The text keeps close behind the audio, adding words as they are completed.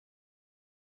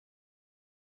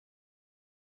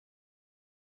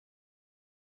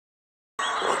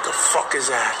fuck is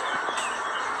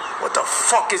that? What the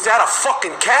fuck is that? A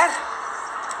fucking cat?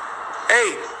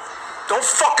 Hey, don't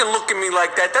fucking look at me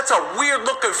like that. That's a weird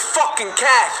looking fucking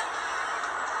cat.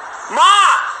 Ma!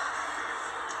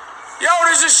 Yo,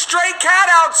 there's a stray cat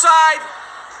outside.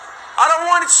 I don't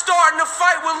want it starting a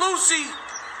fight with Lucy.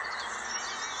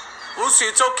 Lucy,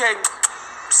 it's okay.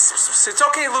 It's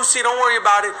okay, Lucy. Don't worry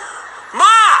about it. Ma!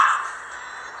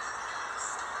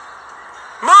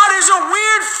 Ma, there's a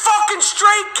weird fucking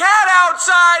stray cat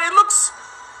outside. It looks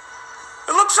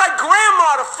like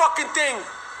Grandma, the fucking thing.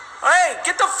 Hey,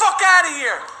 get the fuck out of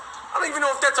here. I don't even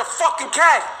know if that's a fucking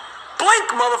cat. Blink,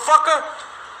 motherfucker.